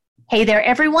Hey there,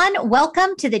 everyone.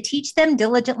 Welcome to the Teach Them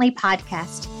Diligently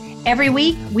podcast. Every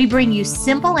week, we bring you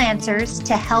simple answers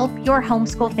to help your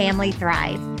homeschool family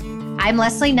thrive. I'm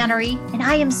Leslie Nunnery, and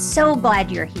I am so glad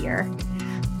you're here.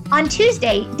 On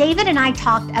Tuesday, David and I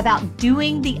talked about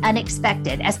doing the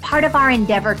unexpected as part of our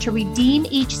endeavor to redeem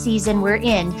each season we're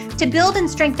in, to build and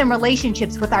strengthen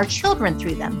relationships with our children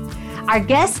through them. Our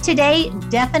guests today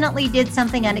definitely did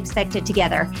something unexpected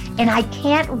together, and I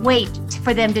can't wait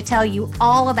for them to tell you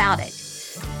all about it.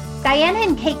 Diana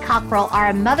and Kate Cockrell are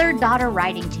a mother-daughter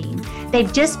writing team.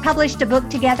 They've just published a book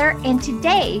together, and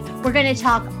today we're going to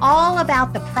talk all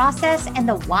about the process and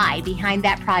the why behind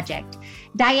that project.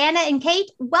 Diana and Kate,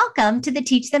 welcome to the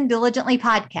Teach Them Diligently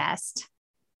podcast.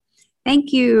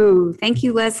 Thank you. Thank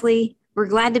you, Leslie. We're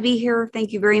glad to be here.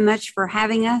 Thank you very much for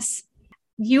having us.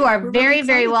 You are very,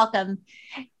 very welcome.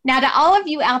 Now, to all of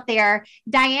you out there,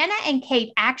 Diana and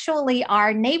Kate actually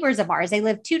are neighbors of ours. They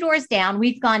live 2 doors down.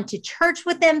 We've gone to church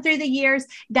with them through the years.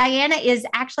 Diana is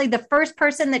actually the first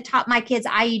person that taught my kids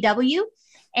IEW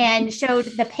and showed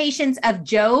the patience of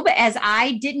Job, as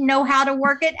I didn't know how to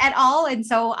work it at all. And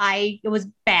so it was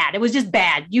bad. It was just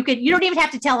bad. You don't even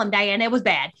have to tell them, Diana, it was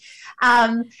bad.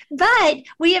 But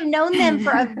we have known them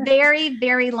for a very,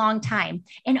 very long time.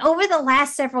 And over the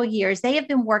last several years, they have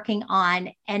been working on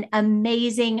an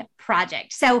amazing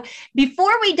project. So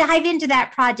before we dive into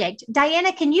that project,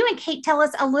 Diana, can you and Kate tell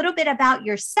us a little bit about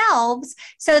yourselves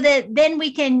so that then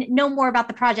we can know more about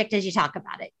the project as you talk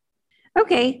about it?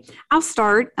 Okay, I'll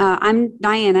start. I'm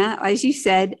Diana. As you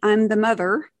said, I'm the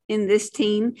mother in this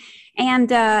team. And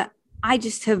I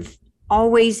just have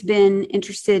always been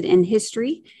interested in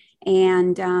history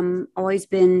and always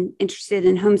been interested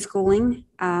in homeschooling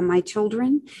my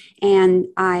children. And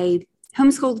I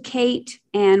homeschooled Kate.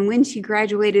 And when she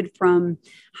graduated from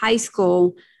high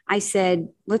school, I said,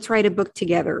 let's write a book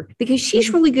together because she's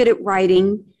really good at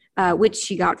writing, which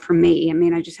she got from me. I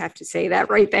mean, I just have to say that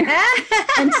right there.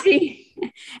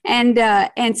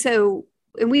 And so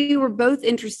we were both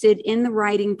interested in the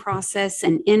writing process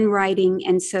and in writing.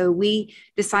 And so we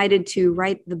decided to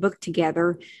write the book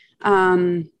together.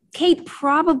 Kate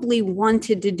probably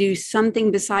wanted to do something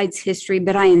besides history,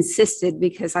 but I insisted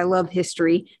because I love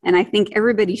history and I think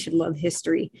everybody should love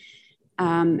history.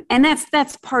 And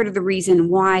that's part of the reason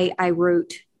why I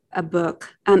wrote a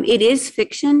book. It is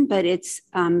fiction, but it's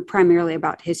primarily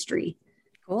about history.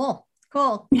 Cool.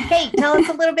 Kate, tell us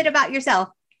a little bit about yourself.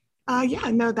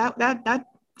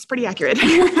 That's pretty accurate.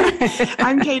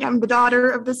 I'm Kate. I'm the daughter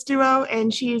of this duo,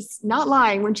 and she's not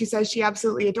lying when she says she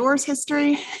absolutely adores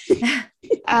history.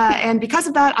 And because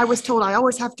of that, I was told I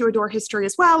always have to adore history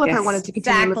as well if I wanted to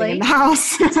continue living in the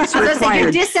house. So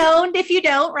you're disowned if you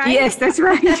don't, right? Yes, that's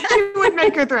right. She would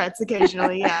make her threats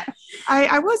occasionally, yeah.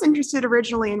 I was interested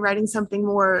originally in writing something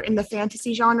more in the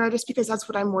fantasy genre just because that's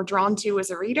what I'm more drawn to as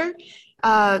a reader.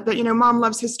 But Mom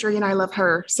loves history and I love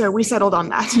her. So we settled on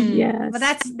that. Yes.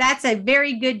 Well, that's a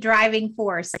very good driving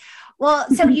force. Well,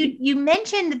 so you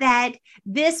mentioned that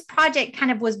this project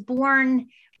kind of was born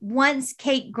once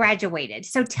Kate graduated.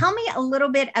 So tell me a little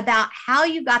bit about how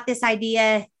you got this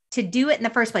idea to do it in the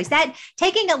first place. That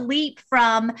taking a leap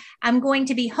from I'm going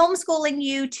to be homeschooling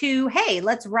you to, hey,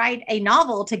 let's write a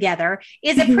novel together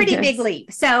is a pretty big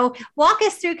leap. So walk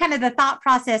us through kind of the thought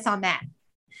process on that.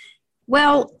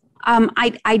 Well,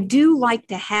 I do like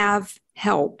to have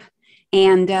help.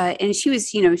 And she was,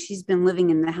 she's been living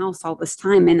in the house all this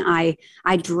time. And I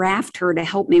draft her to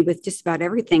help me with just about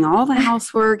everything, all the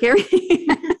housework, everything.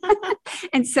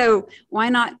 And so why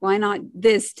not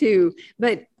this too?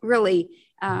 But really,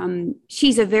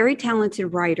 she's a very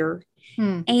talented writer.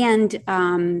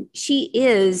 And she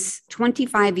is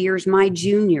 25 years my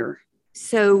junior.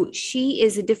 So she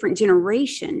is a different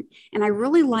generation. And I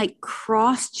really like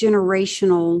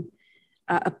cross-generational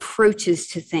approaches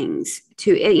to things,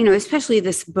 especially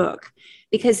this book,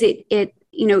 because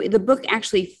the book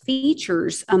actually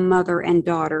features a mother and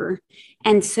daughter.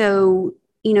 And so,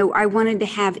 I wanted to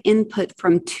have input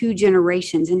from 2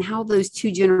 generations and how those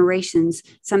 2 generations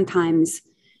sometimes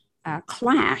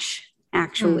clash,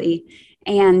 actually,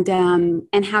 and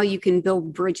how you can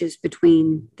build bridges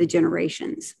between the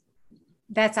generations.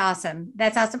 That's awesome.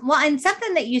 Well, and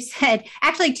something that you said,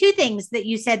 actually 2 things that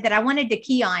you said that I wanted to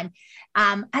key on.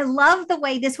 I love the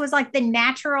way this was like the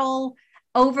natural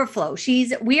overflow.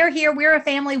 We are here. We're a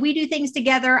family. We do things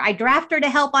together. I draft her to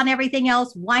help on everything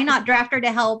else. Why not draft her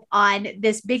to help on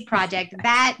this big project?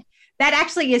 That that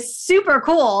actually is super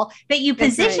cool that you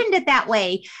positioned it that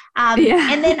way.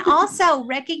 And then also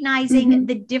recognizing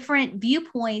the different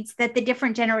viewpoints that the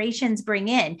different generations bring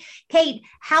in. Kate,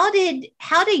 how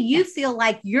do you feel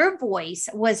like your voice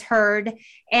was heard,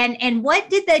 and what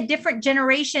did the different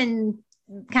generation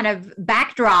kind of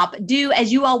backdrop do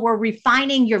as you all were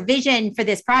refining your vision for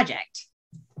this project?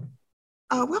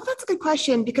 Well, that's a good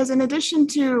question, because in addition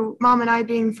to Mom and I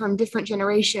being from different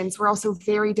generations, we're also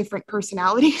very different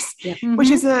personalities, which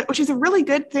is a really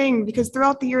good thing, because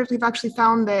throughout the years, we've actually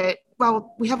found that,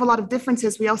 while we have a lot of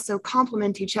differences, we also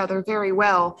complement each other very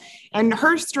well. And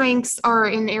her strengths are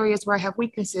in areas where I have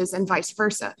weaknesses, and vice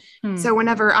versa. So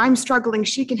whenever I'm struggling,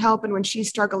 she can help. And when she's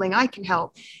struggling, I can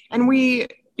help. And we,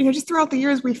 just throughout the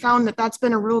years, we found that that's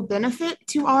been a real benefit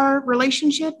to our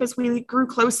relationship as we grew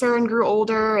closer and grew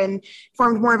older and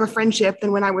formed more of a friendship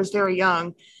than when I was very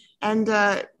young. And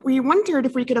we wondered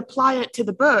if we could apply it to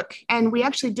the book. And we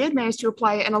actually did manage to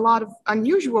apply it in a lot of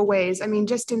unusual ways. I mean,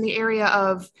 just in the area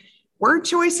of word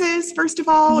choices, first of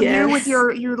all, you with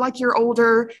your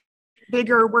older,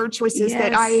 bigger word choices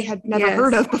that I had never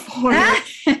heard of before.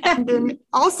 And then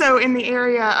also in the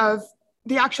area of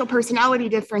the actual personality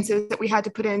differences that we had to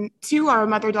put in to our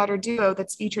mother-daughter duo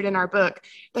that's featured in our book.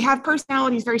 They have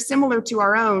personalities very similar to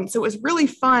our own. So it was really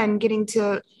fun getting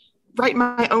to write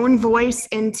my own voice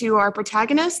into our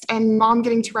protagonist, and Mom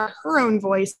getting to write her own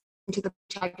voice into the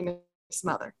protagonist's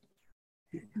mother.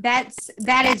 That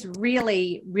is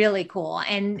really, really cool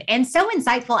and so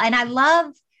insightful. And I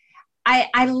love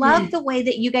the way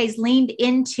that you guys leaned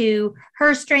into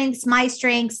her strengths, my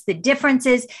strengths, the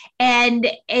differences, and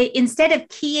instead of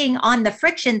keying on the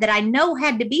friction that I know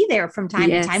had to be there from time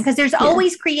to time, because there's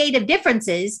always creative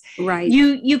differences, right?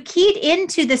 You keyed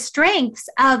into the strengths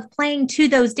of playing to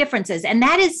those differences, and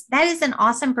that is an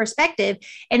awesome perspective,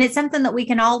 and it's something that we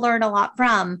can all learn a lot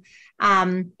from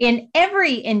in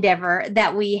every endeavor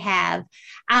that we have.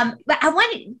 But I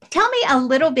want to tell me a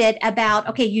little bit about,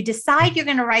 okay, you decide you're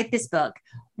going to write this book.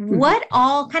 What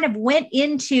all kind of went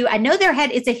into, I know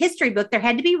it's a history book. There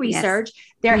had to be research.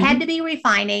 There had to be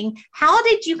refining. How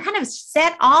did you kind of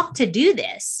set off to do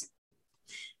this?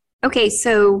 Okay.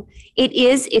 So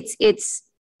it's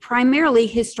primarily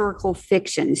historical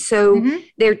fiction. So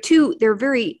they're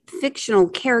very fictional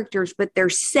characters, but they're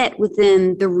set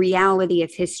within the reality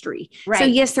of history. Right. So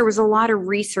yes, there was a lot of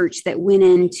research that went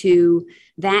into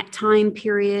that time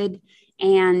period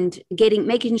and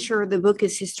making sure the book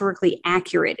is historically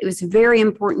accurate. It was very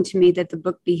important to me that the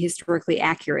book be historically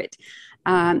accurate.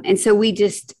 And so we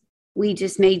just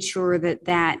made sure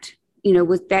that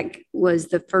was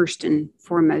the first and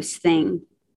foremost thing.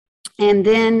 And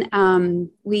then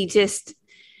we just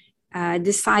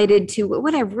decided to,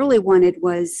 what I really wanted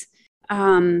was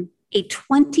a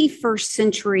 21st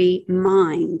century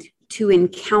mind to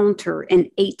encounter an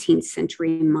 18th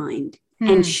century mind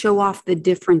and show off the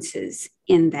differences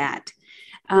in that.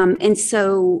 And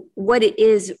so what it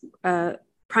is,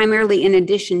 primarily in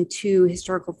addition to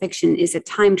historical fiction, is a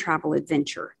time travel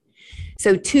adventure.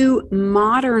 So two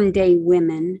modern day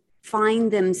women find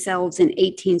themselves in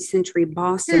 18th century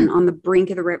Boston on the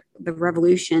brink of the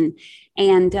revolution.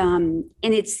 And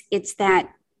it's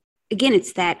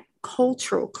that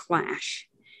cultural clash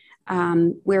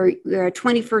where a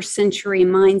 21st century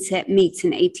mindset meets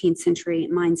an 18th century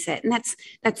mindset. And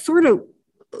that's sort of,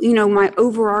 my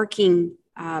overarching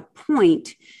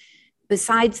point.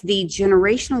 Besides the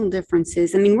generational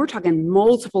differences, I mean, we're talking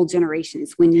multiple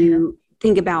generations when you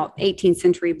think about 18th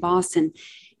century Boston.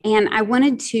 And I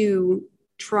wanted to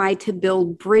try to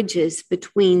build bridges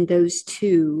between those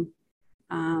two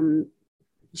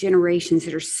generations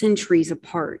that are centuries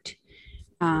apart.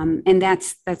 And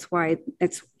that's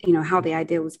how the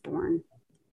idea was born.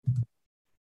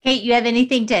 Kate, you have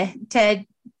anything to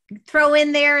throw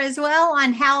in there as well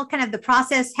on how kind of the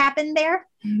process happened there?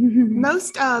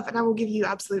 Most of, and I will give you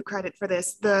absolute credit for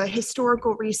this, the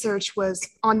historical research was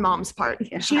on Mom's part.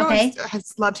 Yeah. She always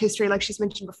has loved history, like she's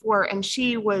mentioned before, and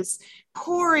she was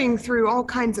pouring through all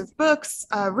kinds of books,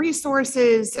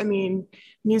 resources,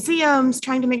 museums,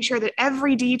 trying to make sure that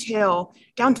every detail,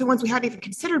 down to the ones we hadn't even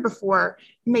considered before,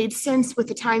 made sense with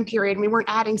the time period. And we weren't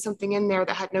adding something in there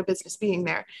that had no business being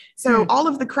there. So all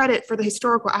of the credit for the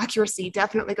historical accuracy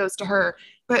definitely goes to her.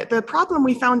 But the problem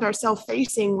we found ourselves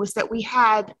facing was that we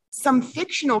had some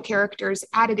fictional characters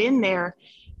added in there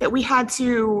that we had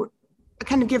to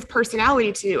kind of give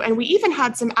personality to. And we even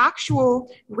had some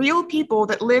actual real people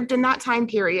that lived in that time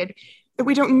period that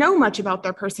we don't know much about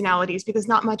their personalities because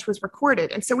not much was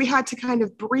recorded. And so we had to kind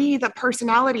of breathe a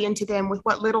personality into them with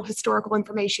what little historical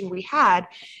information we had.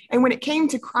 And when it came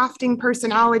to crafting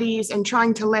personalities and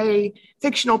trying to lay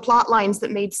fictional plot lines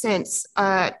that made sense,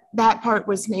 that part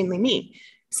was mainly me.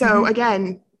 So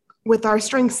again, with our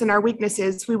strengths and our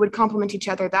weaknesses, we would complement each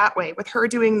other that way, with her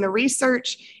doing the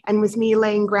research and with me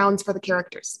laying grounds for the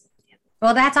characters.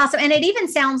 Well, that's awesome. And it even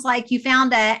sounds like you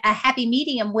found a happy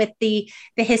medium with the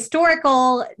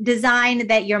historical design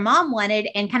that your mom wanted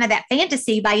and kind of that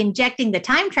fantasy by injecting the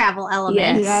time travel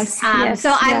element. Yes.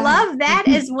 So I love that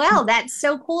as well. That's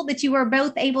so cool that you were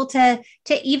both able to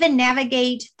even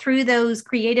navigate through those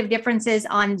creative differences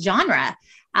on genre.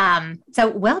 So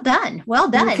well done.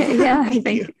 Well done. Okay, yeah, thank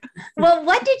you. Well,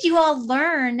 what did you all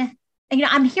learn?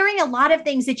 I'm hearing a lot of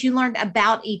things that you learned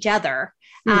about each other.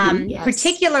 Yes.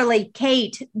 Particularly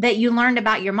Kate, that you learned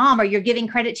about your mom, or you're giving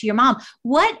credit to your mom.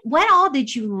 What all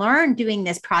did you learn doing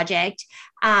this project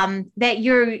that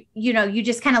you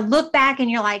just kind of look back and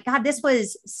you're like, God, this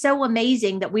was so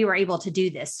amazing that we were able to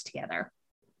do this together?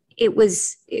 It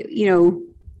was, go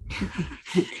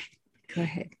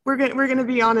ahead. We're going to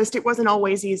be honest. It wasn't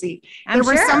always easy. I'm There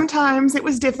sure. were sometimes it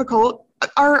was difficult.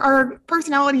 Our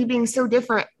personality being so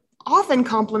different often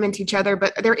complement each other,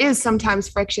 but there is sometimes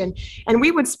friction. And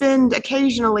we would spend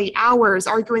occasionally hours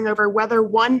arguing over whether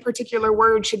one particular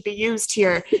word should be used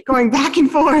here, going back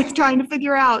and forth, trying to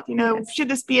figure out, should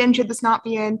this be in, should this not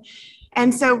be in?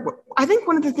 And so I think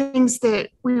one of the things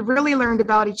that we really learned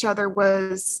about each other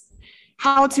was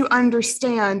how to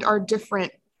understand our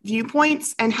different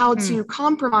viewpoints and how to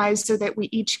compromise so that we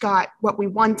each got what we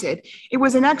wanted. It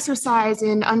was an exercise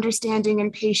in understanding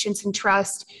and patience and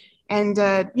trust, and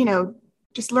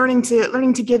just learning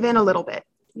to give in a little bit.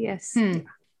 Yes. Well,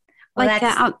 Like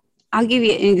I'll give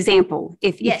you an example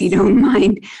if you don't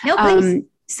mind. No, please.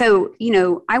 So,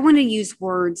 I want to use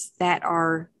words that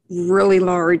are really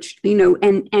large,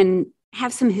 and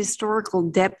have some historical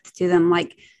depth to them,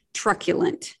 like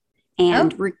truculent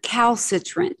and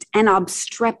recalcitrant and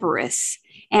obstreperous.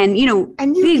 And,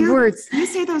 big words. You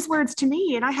say those words to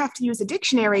me, and I have to use a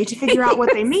dictionary to figure out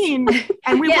what they mean.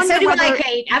 And we wonder so do whether, I,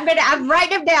 Kate. I'm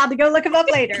writing them down to go look them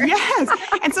up later. Yes.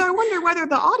 And so I wonder whether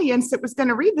the audience that was going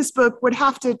to read this book would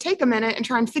have to take a minute and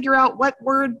try and figure out what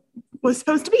word was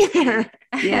supposed to be there.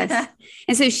 Yes.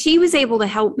 And so she was able to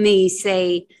help me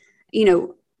say,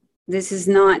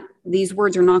 these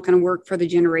words are not going to work for the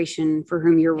generation for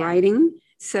whom you're writing.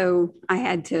 So I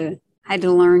had to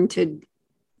learn to,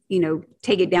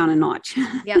 take it down a notch.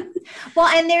 Yeah. Well,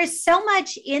 and there's so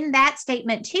much in that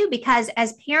statement too, because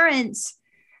as parents,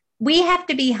 we have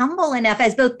to be humble enough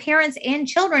as both parents and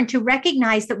children to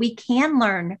recognize that we can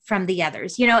learn from the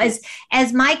others.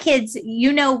 As my kids,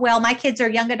 my kids are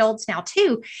young adults now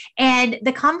too. And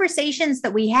the conversations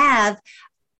that we have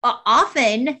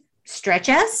often stretch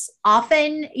us.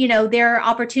 Often, there are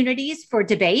opportunities for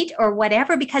debate or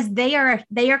whatever, because they are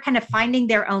kind of finding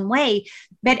their own way.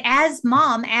 But as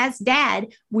mom, as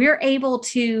dad, we're able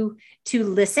to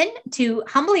listen, to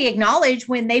humbly acknowledge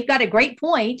when they've got a great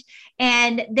point.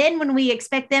 And then when we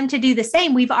expect them to do the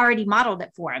same, we've already modeled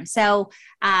it for them. So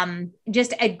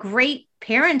just a great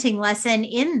parenting lesson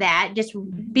in that, just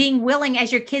being willing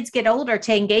as your kids get older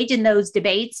to engage in those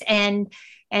debates and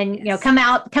come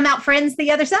out friends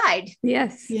the other side.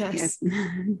 Yes.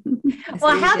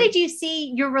 Well, how did you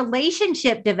see your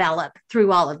relationship develop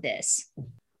through all of this?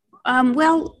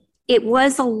 Well, it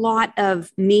was a lot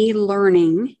of me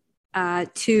learning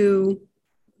to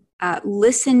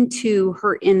listen to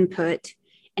her input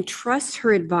and trust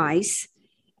her advice,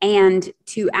 and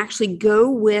to actually go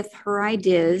with her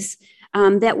ideas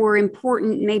that were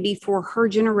important maybe for her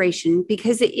generation,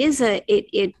 because it is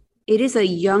a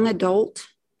young adult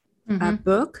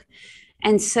book.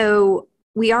 And so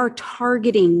we are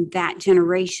targeting that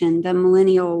generation, the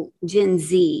millennial Gen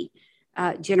Z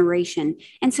generation.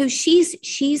 And so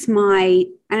she's my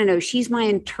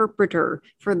interpreter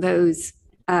for those,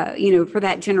 for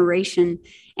that generation.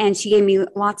 And she gave me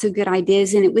lots of good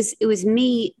ideas. And it was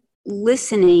me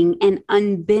listening and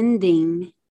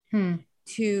unbending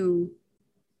to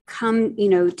come,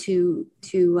 to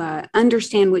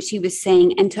understand what she was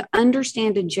saying, and to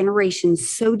understand a generation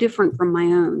so different from my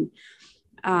own.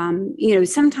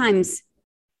 Sometimes,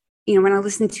 when I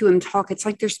listen to him talk, it's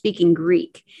like they're speaking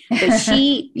Greek, but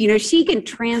she can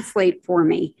translate for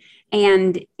me.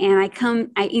 And I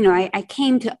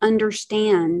came to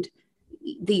understand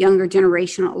the younger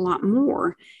generation a lot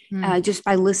more just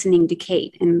by listening to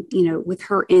Kate and, with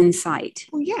her insight.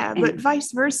 Well, yeah, but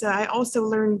vice versa. I also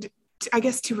learned,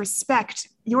 to respect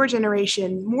your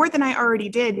generation more than I already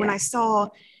did when I saw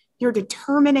your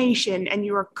determination and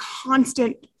your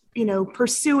constant,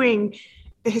 pursuing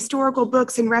the historical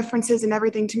books and references and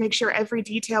everything to make sure every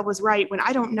detail was right, when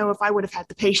I don't know if I would have had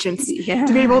the patience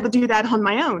to be able to do that on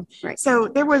my own. Right. So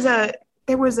there was a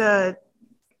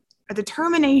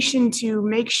determination to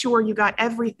make sure you got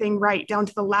everything right down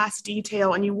to the last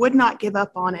detail, and you would not give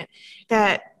up on it,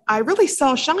 that I really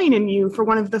saw shine in you for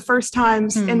one of the first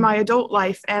times in my adult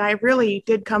life. And I really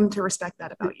did come to respect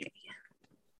that about you.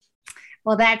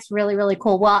 Well, that's really, really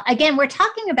cool. Well, again, we're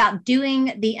talking about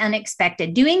doing the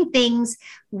unexpected, doing things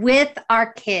with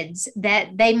our kids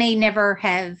that they may never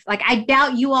have. Like, I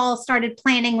doubt you all started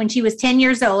planning when she was 10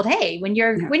 years old. Hey, when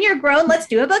you're grown, let's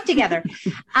do a book together.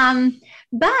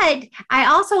 But I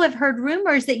also have heard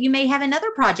rumors that you may have another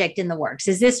project in the works.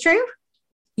 Is this true?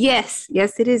 Yes,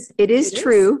 it is. It is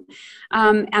true.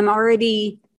 I'm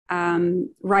already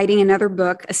writing another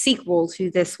book, a sequel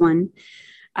to this one.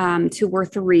 To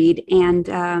Worth the Read.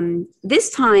 And this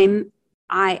time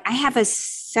I have a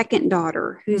second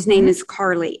daughter whose name is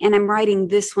Carly, and I'm writing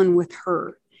this one with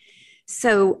her.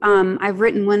 So I've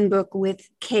written one book with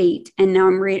Kate, and now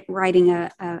I'm writing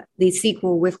the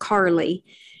sequel with Carly.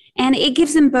 And it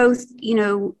gives them both,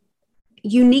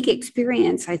 unique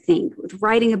experience, I think, with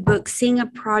writing a book, seeing a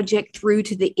project through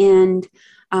to the end,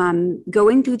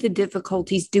 going through the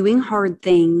difficulties, doing hard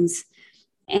things.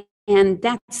 And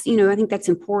that's, I think that's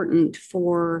important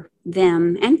for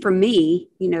them and for me,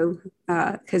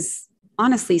 because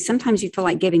honestly, sometimes you feel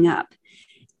like giving up,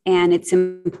 and it's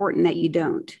important that you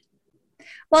don't.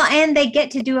 Well, and they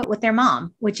get to do it with their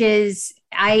mom, which is,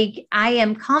 I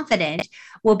am confident,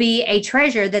 will be a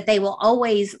treasure that they will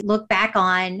always look back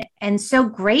on, and so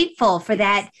grateful for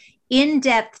that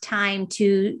in-depth time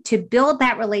to build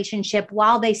that relationship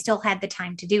while they still had the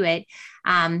time to do it.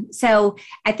 So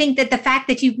I think that the fact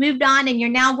that you've moved on and you're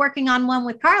now working on one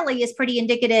with Carly is pretty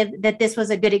indicative that this was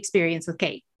a good experience with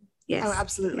Kate. Yes. Oh,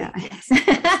 absolutely. Yeah.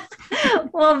 Yes.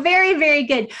 Well, very, very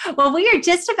good. Well, we are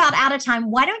just about out of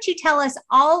time. Why don't you tell us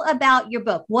all about your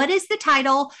book? What is the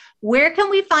title? Where can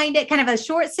we find it? Kind of a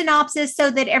short synopsis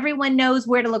so that everyone knows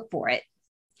where to look for it.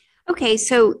 Okay,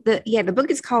 so the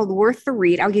book is called Worth the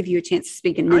Read. I'll give you a chance to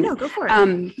speak in a minute. Oh, no, go for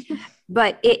it.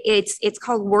 But it's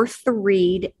called Worth the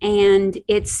Read, and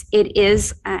it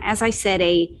is, as I said,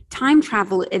 a time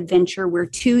travel adventure where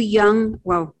two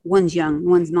one's young,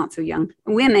 one's not so young,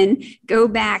 women go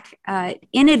back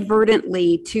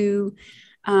inadvertently to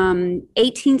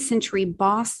 18th century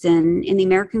Boston in the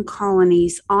American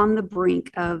colonies on the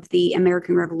brink of the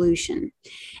American Revolution,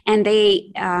 and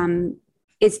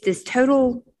it's this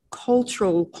total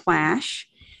cultural clash,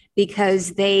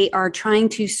 because they are trying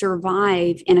to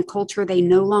survive in a culture they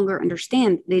no longer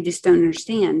understand. They just don't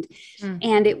understand.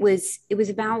 And it was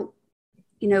about,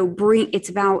 it's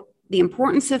about the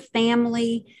importance of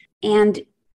family, and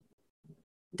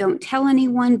don't tell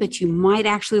anyone, but you might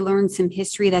actually learn some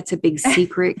history. That's a big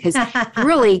secret, because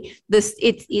really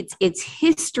it's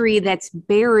history that's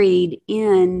buried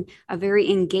in a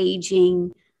very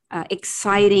engaging,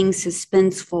 exciting,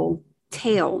 suspenseful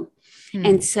tale.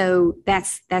 And so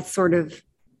that's sort of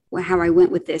how I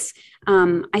went with this.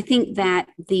 I think that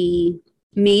the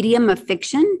medium of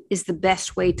fiction is the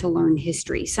best way to learn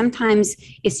history. Sometimes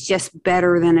it's just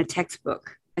better than a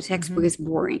textbook. A textbook is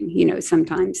boring,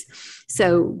 sometimes.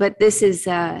 So, but this is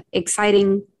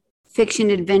exciting fiction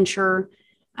adventure,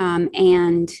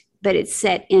 but it's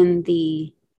set in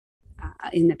the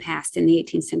past, in the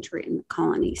 18th century, in the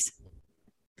colonies.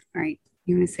 All right,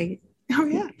 you want to say it? Oh,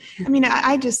 yeah. I mean,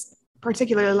 I just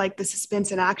particularly like the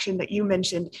suspense and action that you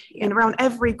mentioned. Yeah. And around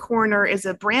every corner is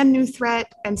a brand new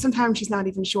threat. And sometimes she's not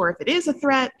even sure if it is a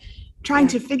threat. Trying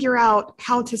to figure out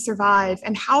how to survive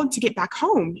and how to get back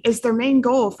home is their main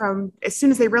goal from as soon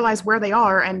as they realize where they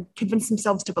are and convince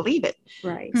themselves to believe it.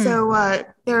 Right. So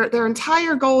their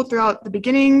entire goal throughout the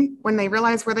beginning, when they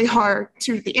realize where they are,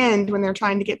 to the end, when they're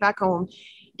trying to get back home,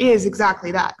 is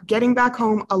exactly that: getting back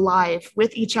home alive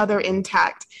with each other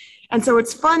intact. And so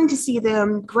it's fun to see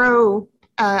them grow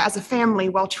as a family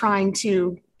while trying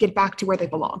to get back to where they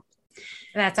belong.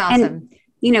 That's awesome.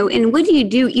 And what do you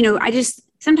do?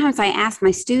 Sometimes I ask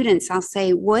my students, I'll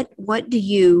say, what would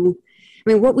you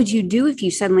do if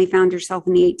you suddenly found yourself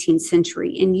in the 18th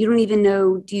century and you don't even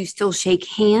know, do you still shake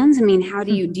hands? I mean, how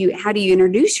do you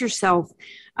introduce yourself?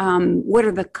 What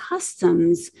are the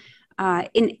customs?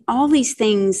 In all these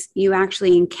things you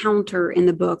actually encounter in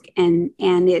the book, and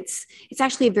it's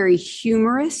actually a very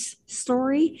humorous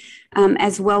story,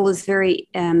 as well as very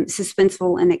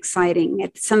suspenseful and exciting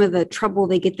at some of the trouble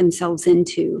they get themselves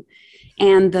into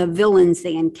and the villains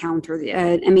they encounter.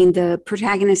 The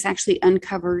protagonist actually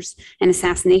uncovers an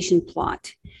assassination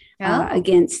plot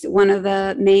against one of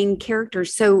the main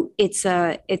characters. So it's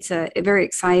a very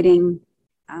exciting,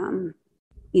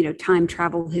 time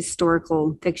travel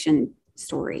historical fiction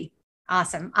story.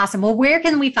 Awesome. Well, where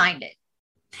can we find it?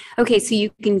 Okay, so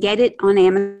you can get it on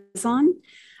Amazon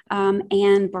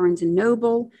and Barnes and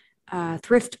Noble,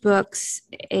 Thrift Books,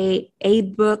 A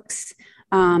Books.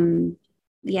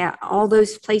 All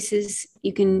those places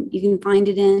you can find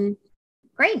it in.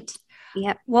 Great.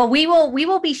 Yep. Well, we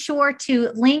will be sure to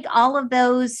link all of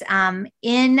those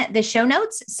in the show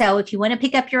notes. So if you want to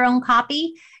pick up your own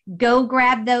copy, go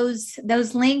grab those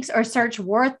links or search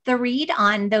Worth the Read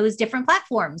on those different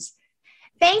platforms.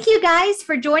 Thank you guys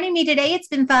for joining me today. It's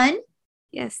been fun.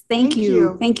 Yes, thank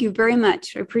you. Thank you very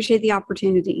much. I appreciate the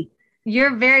opportunity.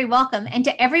 You're very welcome. And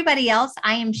to everybody else,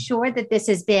 I am sure that this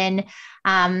has been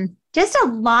just a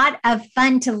lot of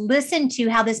fun to listen to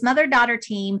how this mother-daughter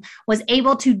team was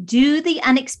able to do the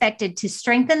unexpected, to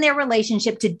strengthen their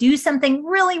relationship, to do something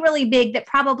really, really big that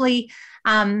probably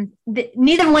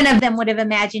neither one of them would have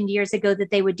imagined years ago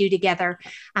that they would do together.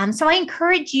 So I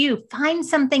encourage you, find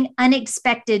something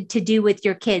unexpected to do with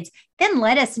your kids. Then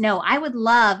let us know. I would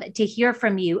love to hear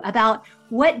from you about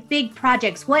what big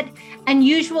projects, what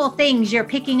unusual things you're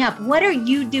picking up. What are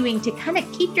you doing to kind of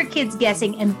keep your kids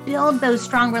guessing and build those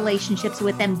strong relationships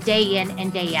with them day in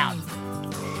and day out?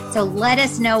 So let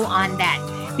us know on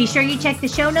that. Be sure you check the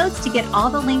show notes to get all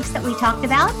the links that we talked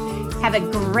about. Have a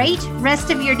great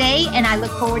rest of your day, and I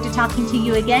look forward to talking to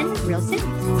you again real soon.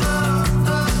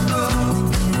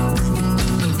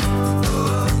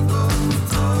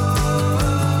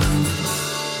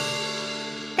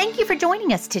 Thank you for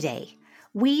joining us today.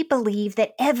 We believe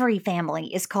that every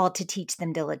family is called to teach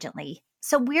them diligently,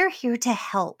 so we're here to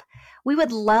help. We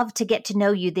would love to get to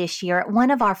know you this year at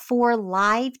one of our 4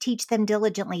 live Teach Them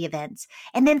Diligently events,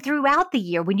 and then throughout the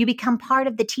year when you become part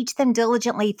of the Teach Them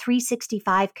Diligently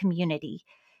 365 community.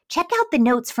 Check out the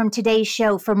notes from today's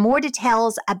show for more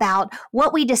details about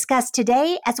what we discussed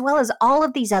today, as well as all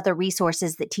of these other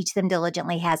resources that Teach Them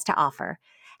Diligently has to offer.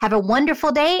 Have a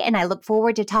wonderful day, and I look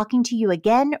forward to talking to you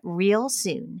again real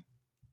soon.